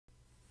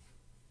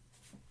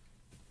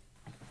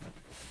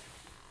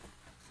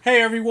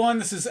Hey everyone,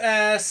 this is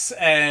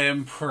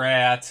S.M.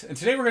 Pratt, and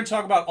today we're going to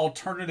talk about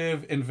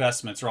alternative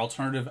investments or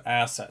alternative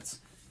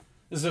assets.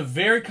 This is a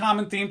very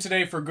common theme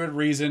today for good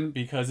reason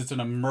because it's an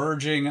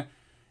emerging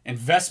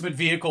investment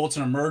vehicle, it's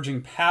an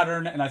emerging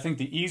pattern, and I think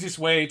the easiest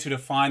way to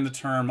define the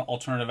term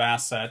alternative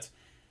asset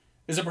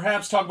is to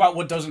perhaps talk about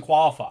what doesn't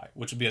qualify,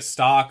 which would be a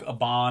stock, a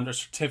bond, a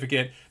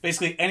certificate,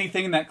 basically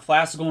anything in that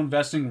classical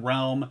investing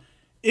realm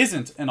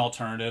isn't an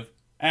alternative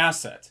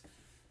asset.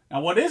 Now,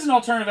 what is an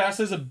alternative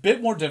asset is a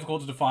bit more difficult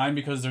to define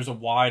because there's a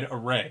wide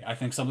array. I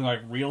think something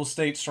like real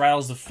estate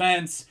straddles the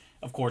fence.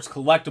 Of course,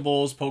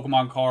 collectibles,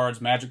 Pokemon cards,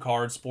 Magic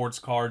cards, sports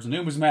cards,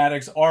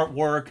 numismatics,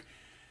 artwork,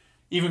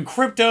 even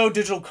crypto,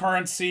 digital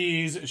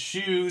currencies,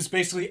 shoes,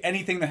 basically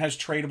anything that has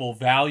tradable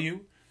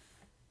value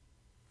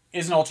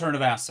is an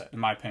alternative asset, in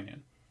my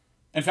opinion.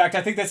 In fact,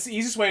 I think that's the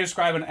easiest way to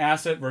describe an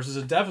asset versus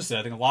a deficit.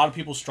 I think a lot of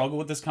people struggle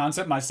with this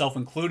concept, myself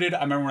included. I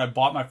remember when I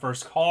bought my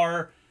first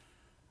car,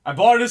 I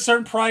bought it at a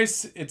certain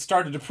price, it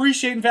started to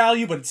depreciate in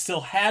value, but it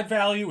still had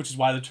value, which is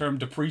why the term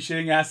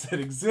depreciating asset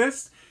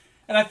exists.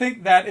 And I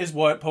think that is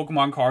what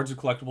Pokemon cards or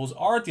collectibles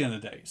are at the end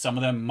of the day. Some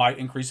of them might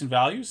increase in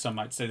value, some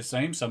might stay the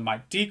same, some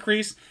might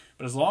decrease,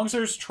 but as long as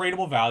there's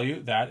tradable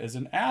value, that is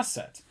an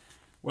asset.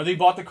 Whether you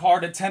bought the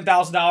card at $10,000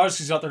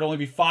 because you thought there'd only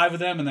be 5 of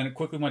them, and then it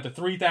quickly went to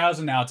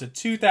 3,000, now it's at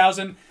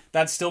 2,000,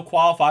 that still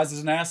qualifies as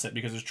an asset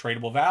because there's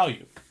tradable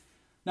value.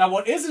 Now,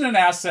 what isn't an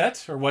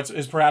asset, or what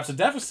is perhaps a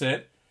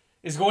deficit,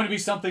 is going to be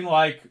something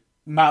like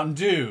Mountain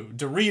Dew,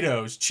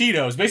 Doritos,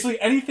 Cheetos,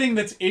 basically anything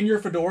that's in your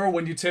fedora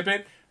when you tip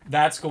it,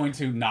 that's going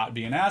to not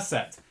be an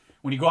asset.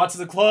 When you go out to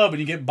the club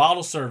and you get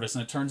bottle service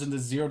and it turns into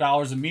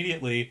 $0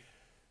 immediately,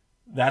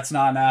 that's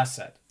not an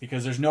asset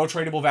because there's no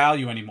tradable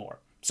value anymore.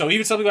 So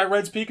even something like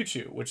Red's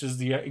Pikachu, which is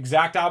the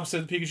exact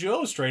opposite of the Pikachu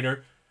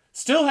Illustrator,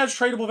 still has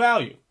tradable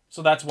value.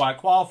 So that's why it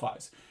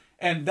qualifies.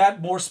 And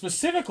that more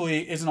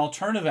specifically is an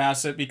alternative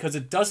asset because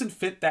it doesn't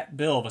fit that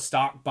bill of a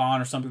stock, bond,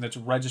 or something that's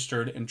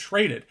registered and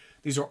traded.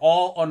 These are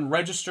all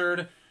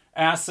unregistered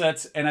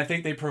assets, and I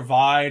think they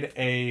provide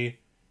a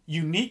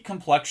unique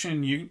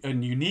complexion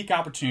and unique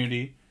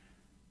opportunity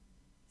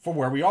for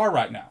where we are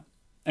right now.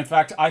 In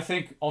fact, I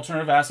think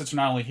alternative assets are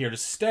not only here to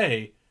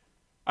stay,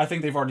 I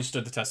think they've already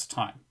stood the test of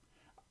time.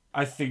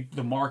 I think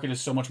the market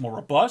is so much more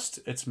robust.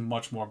 It's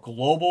much more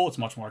global. It's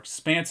much more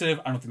expansive.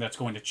 I don't think that's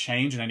going to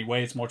change in any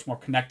way. It's much more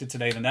connected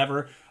today than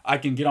ever. I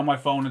can get on my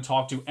phone and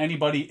talk to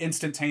anybody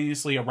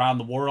instantaneously around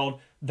the world.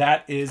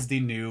 That is the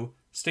new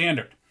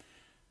standard.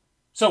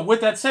 So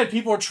with that said,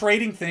 people are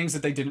trading things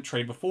that they didn't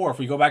trade before. If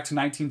we go back to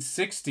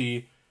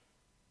 1960,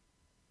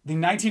 the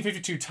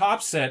 1952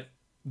 Top Set,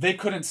 they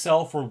couldn't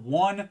sell for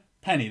 1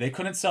 penny. They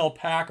couldn't sell a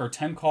pack or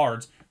 10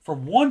 cards for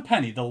 1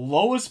 penny, the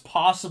lowest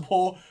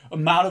possible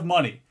amount of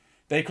money.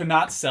 They could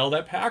not sell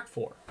that pack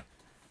for.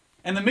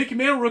 And the Mickey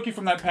Mantle rookie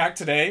from that pack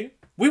today,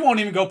 we won't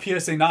even go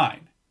PSA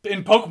 9.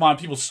 In Pokemon,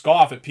 people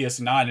scoff at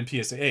PSA 9 and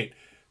PSA 8.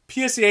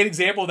 PSA 8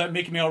 example of that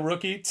Mickey Mantle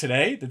rookie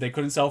today that they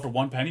couldn't sell for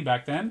 1 penny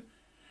back then,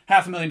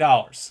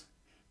 $500,000.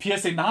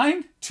 PSA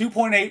 9,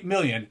 $2.8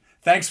 million.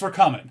 Thanks for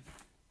coming.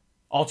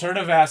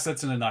 Alternative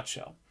assets in a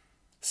nutshell.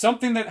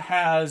 Something that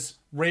has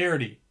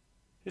rarity,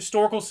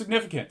 historical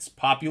significance,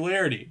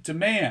 popularity,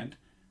 demand.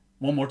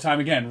 One more time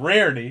again,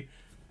 rarity.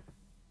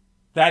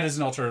 That is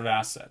an alternative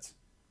asset.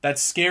 That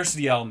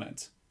scarcity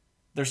element.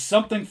 There's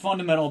something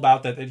fundamental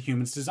about that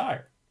humans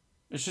desire.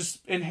 It's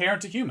just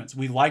inherent to humans.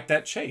 We like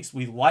that chase.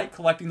 We like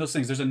collecting those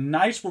things. There's a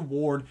nice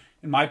reward,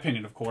 in my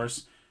opinion, of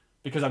course,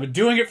 because I've been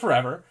doing it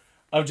forever,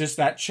 of just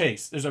that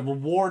chase. There's a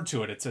reward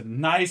to it. It's a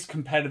nice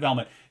competitive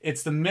element.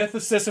 It's the myth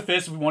of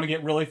Sisyphus. If we want to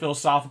get really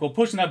philosophical,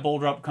 pushing that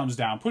boulder up comes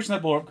down. Pushing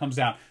that boulder up comes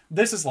down.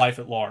 This is life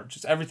at large.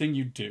 It's everything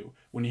you do.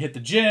 When you hit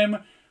the gym,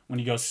 when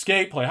you go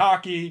skate, play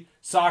hockey,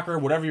 soccer,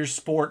 whatever your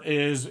sport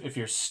is, if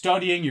you're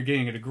studying, you're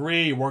getting a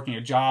degree, you're working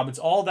a job, it's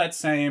all that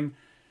same,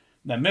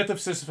 that myth of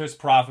Sisyphus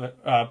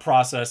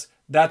process.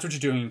 That's what you're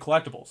doing in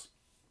collectibles.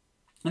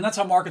 And that's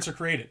how markets are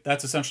created.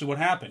 That's essentially what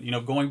happened. You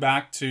know, going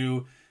back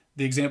to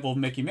the example of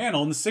Mickey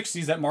Mantle, in the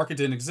 60s, that market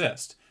didn't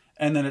exist.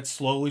 And then it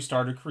slowly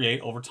started to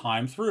create over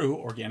time through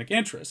organic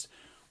interest,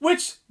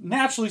 which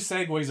naturally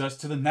segues us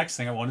to the next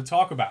thing I want to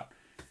talk about.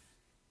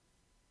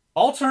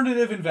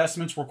 Alternative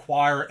investments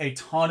require a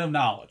ton of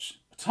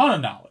knowledge. A ton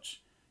of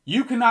knowledge.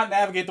 You cannot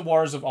navigate the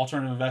waters of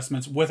alternative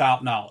investments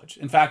without knowledge.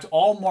 In fact,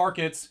 all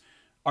markets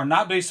are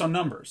not based on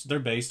numbers. They're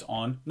based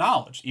on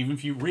knowledge. Even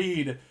if you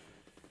read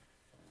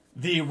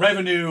the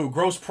revenue,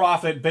 gross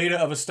profit, beta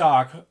of a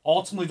stock,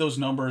 ultimately those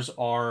numbers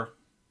are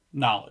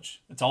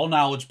knowledge. It's all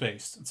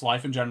knowledge-based. It's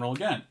life in general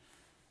again,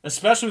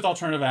 especially with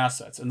alternative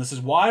assets. And this is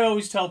why I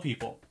always tell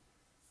people,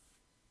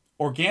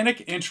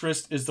 organic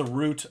interest is the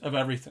root of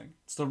everything.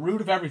 It's the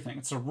root of everything.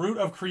 It's the root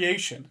of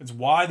creation. It's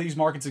why these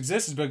markets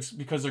exist, is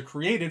because they're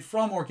created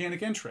from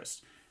organic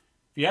interest.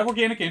 If you have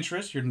organic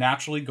interest, you're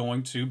naturally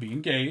going to be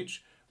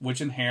engaged, which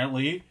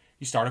inherently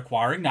you start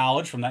acquiring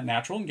knowledge from that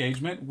natural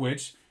engagement,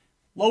 which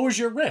lowers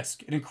your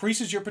risk. It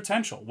increases your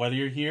potential. Whether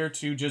you're here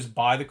to just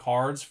buy the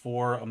cards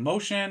for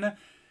emotion,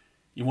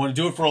 you want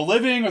to do it for a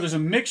living, or there's a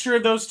mixture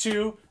of those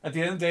two, at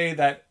the end of the day,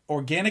 that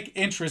organic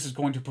interest is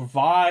going to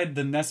provide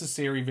the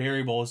necessary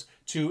variables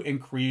to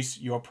increase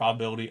your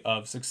probability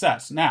of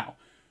success. Now,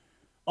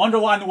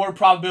 underline the word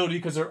probability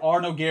because there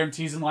are no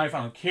guarantees in life.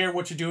 I don't care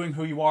what you're doing,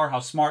 who you are, how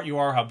smart you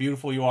are, how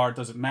beautiful you are. It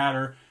doesn't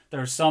matter.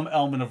 There's some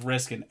element of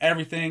risk in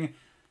everything.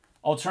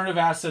 Alternative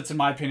assets, in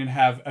my opinion,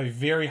 have a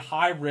very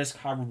high risk,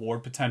 high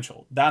reward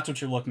potential. That's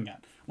what you're looking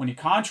at. When you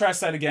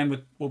contrast that again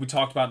with what we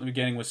talked about in the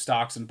beginning with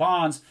stocks and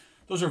bonds,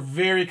 those are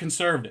very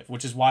conservative,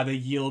 which is why they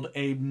yield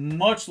a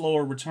much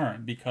lower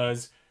return,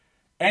 because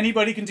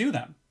anybody can do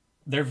them.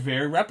 They're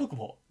very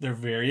replicable. They're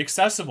very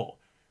accessible.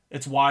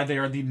 It's why they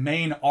are the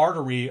main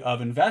artery of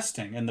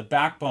investing and the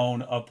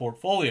backbone of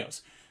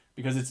portfolios,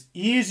 because it's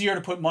easier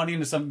to put money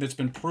into something that's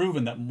been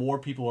proven that more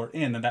people are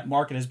in, and that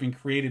market has been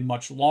created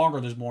much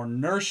longer. There's more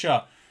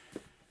inertia.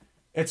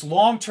 It's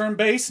long-term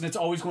based, and it's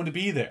always going to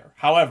be there.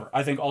 However,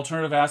 I think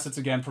alternative assets,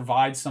 again,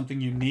 provide something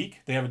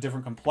unique. They have a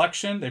different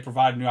complexion. They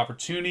provide a new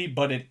opportunity,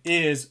 but it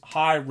is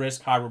high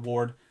risk, high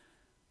reward,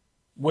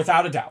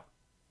 without a doubt.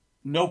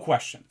 No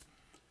question.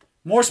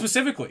 More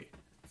specifically,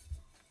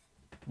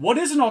 what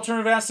is an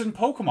alternative asset in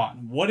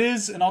Pokemon? What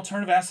is an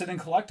alternative asset in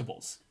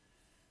collectibles?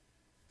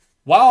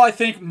 While I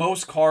think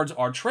most cards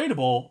are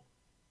tradable,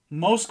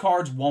 most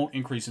cards won't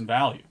increase in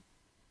value.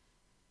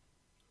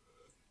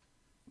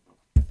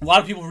 A lot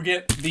of people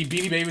forget the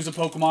Beanie Babies of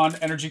Pokemon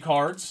energy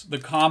cards, the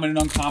common and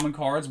uncommon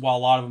cards. While a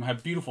lot of them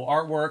have beautiful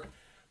artwork,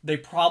 they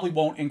probably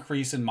won't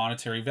increase in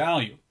monetary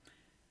value.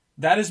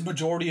 That is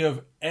majority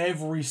of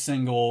every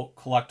single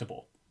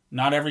collectible.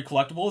 Not every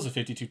collectible is a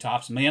 52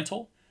 Topps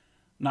mantle.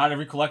 Not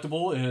every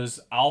collectible is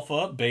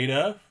Alpha,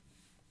 Beta,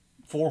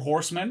 Four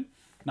Horsemen.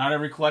 Not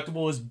every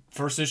collectible is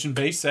first edition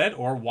base set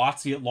or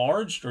WotC at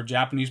large or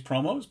Japanese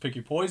promos. Pick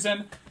your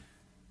poison.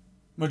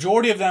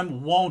 Majority of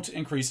them won't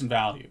increase in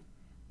value.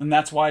 And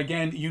that's why,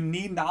 again, you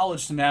need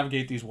knowledge to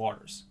navigate these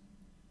waters.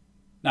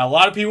 Now, a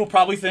lot of people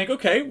probably think,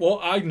 okay, well,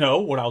 I know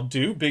what I'll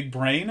do. Big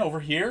brain over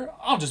here.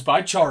 I'll just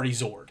buy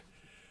Charizard.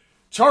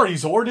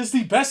 Charizard is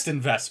the best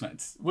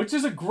investment, which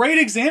is a great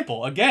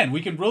example. Again,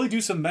 we can really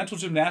do some mental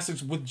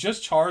gymnastics with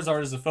just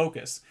Charizard as the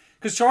focus.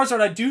 Because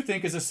Charizard, I do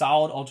think, is a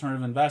solid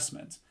alternative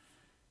investment.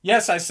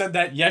 Yes, I said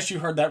that. Yes, you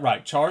heard that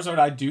right. Charizard,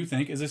 I do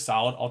think, is a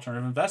solid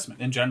alternative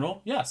investment. In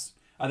general, yes.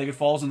 I think it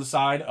falls on the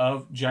side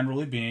of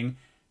generally being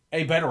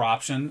a better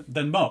option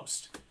than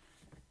most.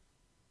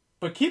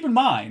 But keep in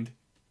mind,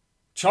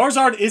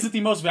 Charizard isn't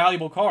the most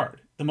valuable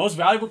card. The most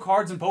valuable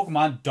cards in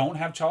Pokemon don't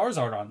have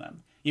Charizard on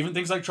them. Even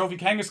things like Trophy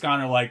Kangaskhan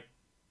are like,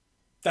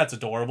 that's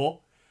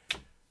adorable.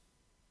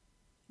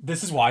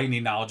 This is why you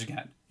need knowledge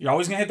again. You're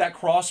always going to hit that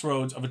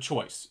crossroads of a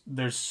choice.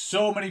 There's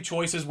so many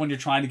choices when you're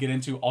trying to get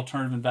into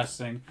alternative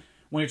investing,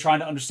 when you're trying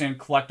to understand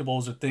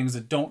collectibles or things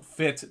that don't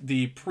fit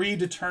the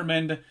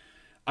predetermined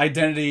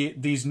identity.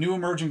 These new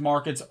emerging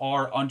markets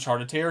are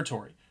uncharted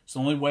territory. So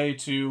the only way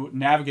to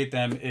navigate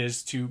them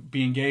is to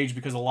be engaged,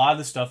 because a lot of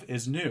this stuff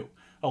is new.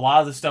 A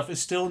lot of this stuff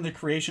is still in the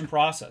creation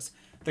process.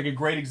 I think a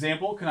great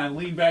example, can I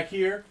lean back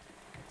here?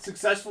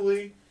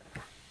 Successfully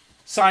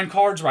sign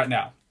cards right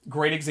now.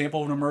 Great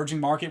example of an emerging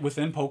market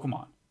within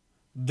Pokemon.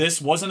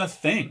 This wasn't a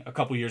thing a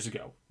couple years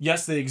ago.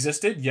 Yes, they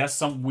existed. Yes,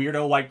 some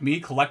weirdo like me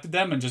collected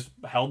them and just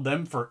held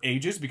them for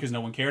ages because no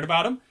one cared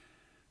about them.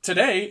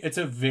 Today, it's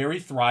a very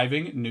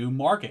thriving new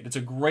market. It's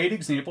a great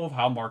example of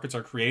how markets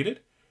are created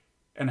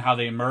and how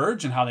they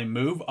emerge and how they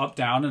move up,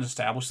 down, and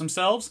establish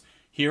themselves.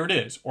 Here it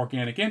is.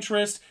 Organic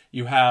interest.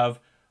 You have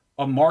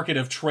a market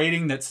of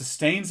trading that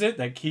sustains it,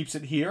 that keeps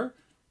it here.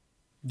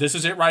 This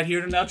is it right here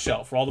in a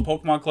nutshell. For all the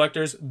Pokemon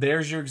collectors,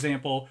 there's your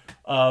example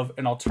of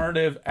an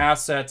alternative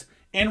asset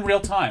in real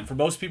time. For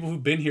most people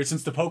who've been here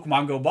since the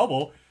Pokemon Go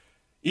bubble,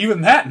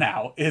 even that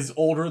now is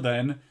older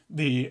than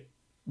the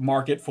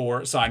market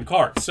for signed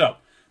cards. So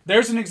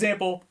there's an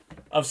example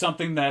of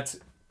something that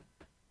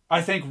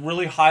I think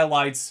really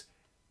highlights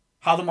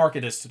how the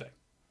market is today,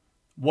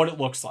 what it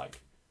looks like.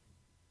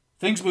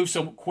 Things move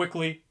so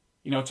quickly.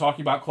 You know,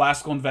 talking about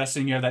classical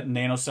investing, you have that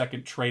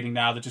nanosecond trading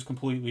now that just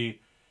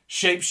completely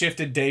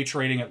shape-shifted day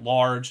trading at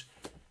large.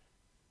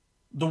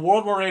 The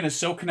world we're in is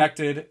so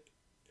connected.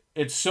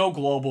 It's so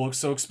global. It's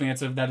so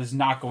expansive. That is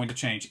not going to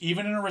change.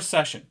 Even in a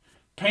recession.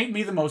 Paint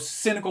me the most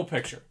cynical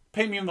picture.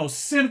 Paint me the most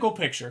cynical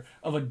picture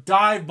of a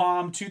dive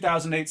bomb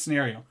 2008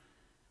 scenario.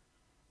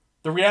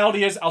 The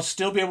reality is I'll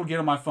still be able to get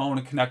on my phone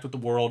and connect with the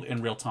world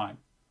in real time.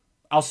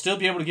 I'll still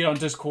be able to get on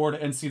Discord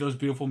and see those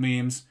beautiful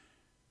memes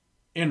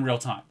in real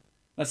time.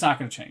 That's not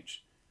going to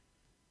change.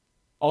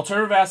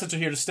 Alternative assets are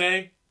here to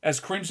stay. As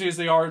cringy as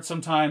they are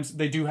sometimes,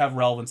 they do have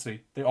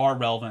relevancy. They are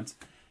relevant.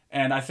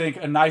 And I think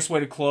a nice way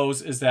to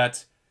close is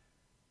that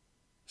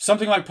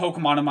something like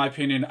Pokemon, in my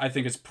opinion, I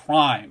think is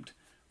primed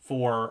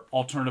for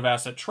alternative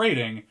asset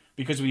trading,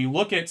 because when you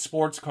look at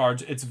sports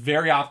cards, it's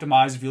very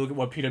optimized. If you look at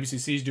what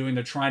PWCC is doing,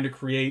 they're trying to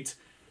create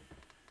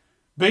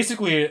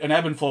basically an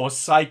ebb and flow, a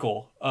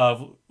cycle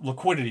of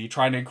liquidity,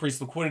 trying to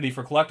increase liquidity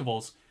for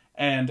collectibles.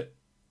 And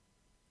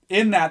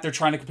in that, they're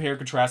trying to compare and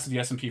contrast to the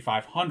S&P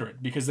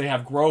 500 because they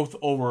have growth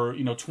over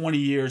 20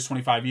 years,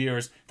 25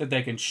 years that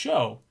they can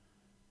show.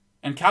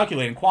 and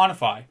calculate and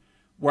quantify.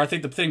 Where I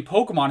think the thing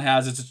Pokemon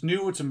has is it's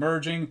new, it's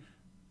emerging,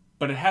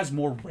 but it has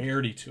more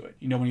rarity to it.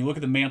 You know, when you look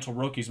at the Mantle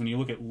rookies, when you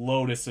look at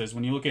Lotuses,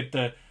 when you look at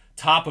the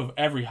top of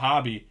every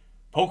hobby,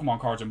 Pokemon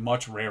cards are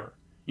much rarer.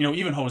 You know,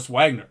 even Honus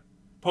Wagner,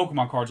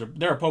 Pokemon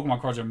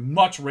cards are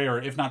much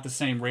rarer, if not the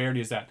same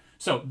rarity as that.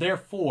 So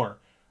therefore,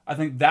 I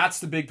think that's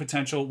the big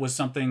potential with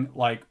something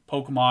like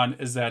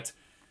Pokemon, is that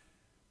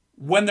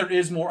when there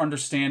is more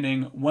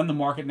understanding, when the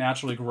market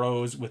naturally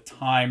grows with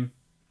time,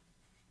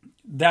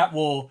 that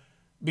will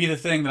be the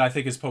thing that I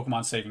think is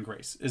Pokemon's saving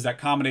grace, is that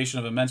combination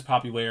of immense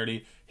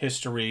popularity,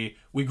 history.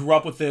 We grew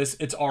up with this.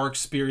 It's our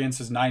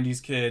experience as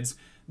 90s kids.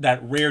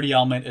 That rarity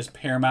element is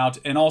paramount.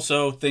 And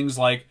also things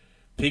like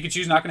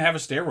Pikachu's not going to have a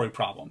steroid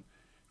problem.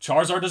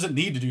 Charizard doesn't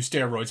need to do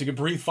steroids. He can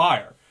breathe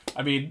fire.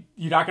 I mean,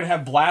 you're not going to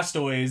have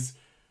Blastoise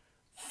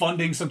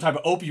funding some type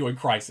of opioid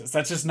crisis.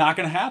 That's just not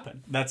going to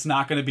happen. That's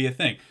not going to be a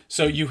thing.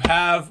 So you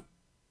have,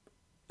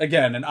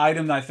 again, an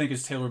item that I think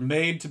is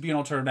tailor-made to be an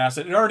alternative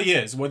asset. It already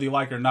is, whether you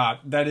like it or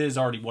not. That is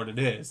already what it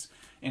is,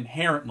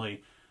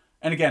 inherently.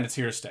 And again, it's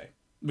here to stay.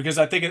 Because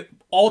I think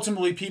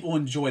ultimately people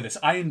enjoy this.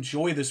 I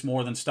enjoy this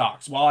more than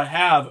stocks. While I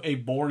have a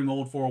boring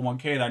old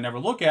 401k that I never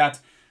look at,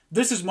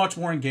 this is much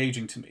more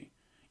engaging to me.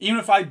 Even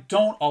if I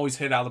don't always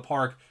hit it out of the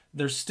park,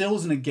 there still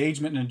is an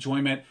engagement and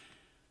enjoyment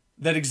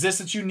that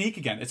exists. It's unique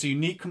again. It's a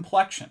unique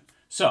complexion.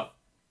 So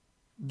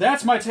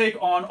that's my take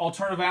on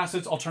alternative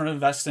assets, alternative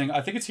investing.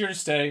 I think it's here to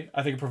stay.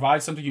 I think it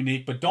provides something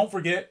unique, but don't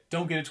forget,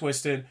 don't get it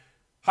twisted.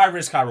 High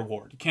risk, high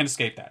reward. You can't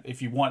escape that.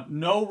 If you want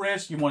no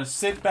risk, you want to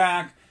sit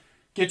back,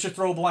 get your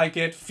throw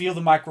blanket, feel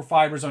the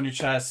microfibers on your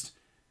chest,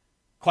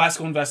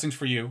 classical investing's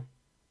for you.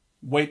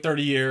 Wait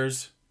 30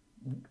 years,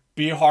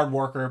 be a hard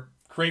worker,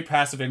 create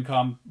passive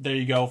income. There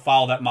you go,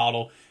 follow that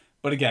model.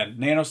 But again,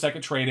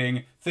 nanosecond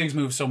trading, things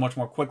move so much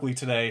more quickly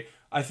today.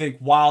 I think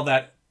while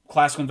that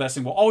classical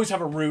investing will always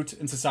have a root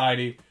in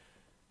society,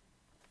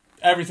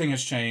 everything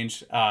has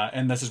changed,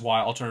 and this is why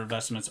alternative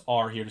investments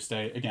are here to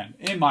stay, again,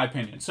 in my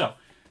opinion. So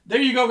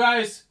there you go,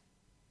 guys.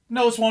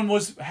 No, this one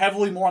was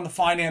heavily more on the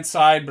finance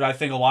side, but I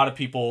think a lot of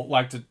people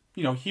like to,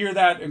 hear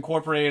that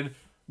incorporated.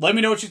 Let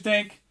me know what you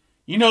think.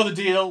 You know the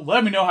deal.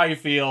 Let me know how you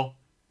feel.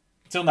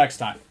 Till next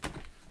time.